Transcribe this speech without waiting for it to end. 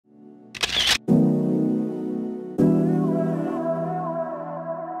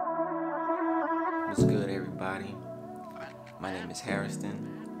My name is Hariston,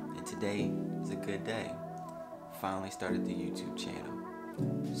 and today is a good day. Finally started the YouTube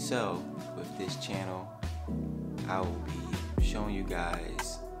channel. So, with this channel, I will be showing you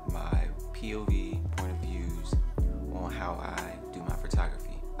guys my POV, point of views, on how I do my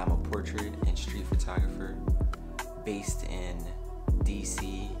photography. I'm a portrait and street photographer based in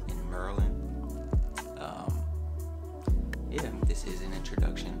DC and Maryland. This is an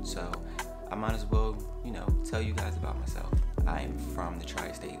introduction, so I might as well, tell you guys about myself. I am from the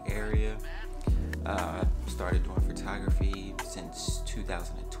tri-state area. Started doing photography since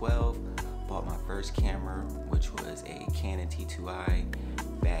 2012. Bought my first camera, which was a Canon T2i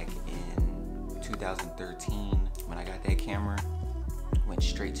back in 2013. When I got that camera, went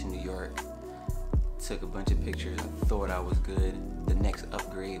straight to New York, took a bunch of pictures. I thought I was good. The next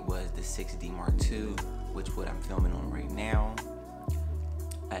upgrade was the 6D Mark II, which what I'm filming on right now.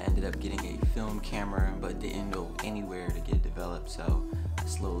 I ended up getting a film camera, but didn't know anywhere to get it developed, so I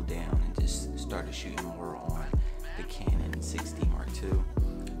slowed down and just started shooting more on the Canon 6D Mark II.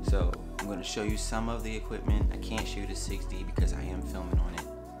 So I'm going to show you some of the equipment. I can't shoot a 6D because I am filming on it.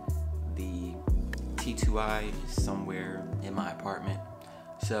 The T2i is somewhere in my apartment.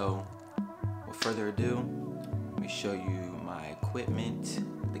 So without further ado, let me show you my equipment,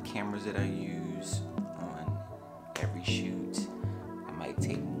 the cameras that I use on every shoot. I might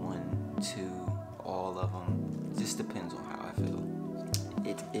take 1, 2, all of them. Just depends on how I feel.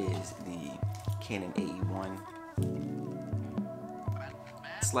 It is the Canon AE1.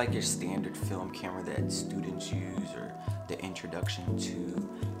 It's like your standard film camera that students use, or the introduction to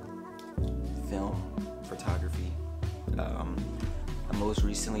film photography. I most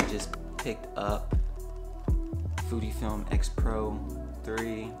recently just picked up Fujifilm X Pro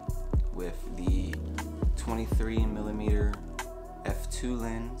 3 with the 23mm f2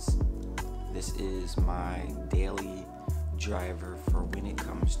 lens. This is my daily driver for when it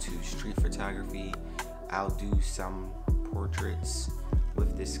comes to street photography. I'll do some portraits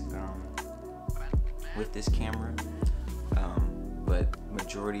with this camera, but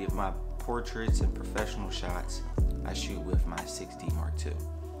majority of my portraits and professional shots I shoot with my 6D Mark II.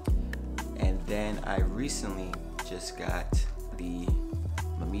 And then I recently just got the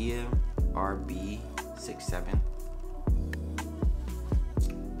Mamiya RB67.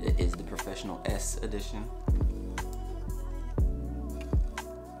 It is the Professional S edition.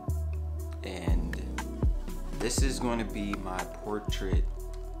 And this is going to be my portrait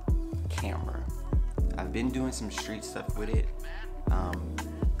camera. I've been doing some street stuff with it.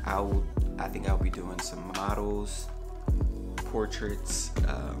 I think I'll be doing some models, portraits,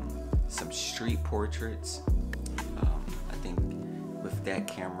 some street portraits. I think with that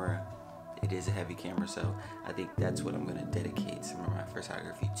camera, it is a heavy camera, so I think that's what I'm going to dedicate some of my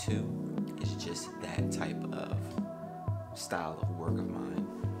photography to. It's just that type of style of work of mine.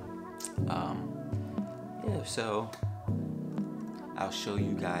 So I'll show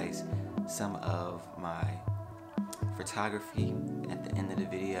you guys some of my photography at the end of the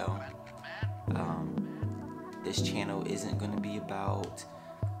video. This channel isn't going to be about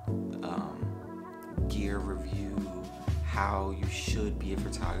gear review, how you should be a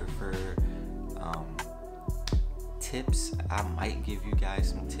photographer, tips. I might give you guys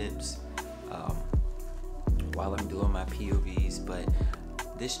some tips while I'm doing my POVs, but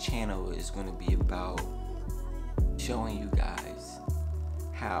this channel is going to be about showing you guys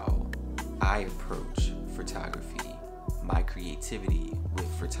how I approach photography, my creativity with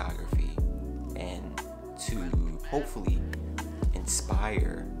photography, and to hopefully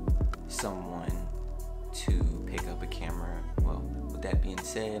inspire someone to pick up a camera. Well, with that being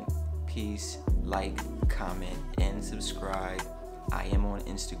said, peace, like, comment, and subscribe. I am on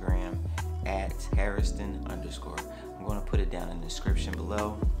Instagram at Hariston_. I'm going to put it down in the description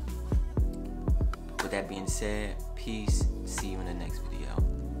below. With that being said, peace. See you in the next video.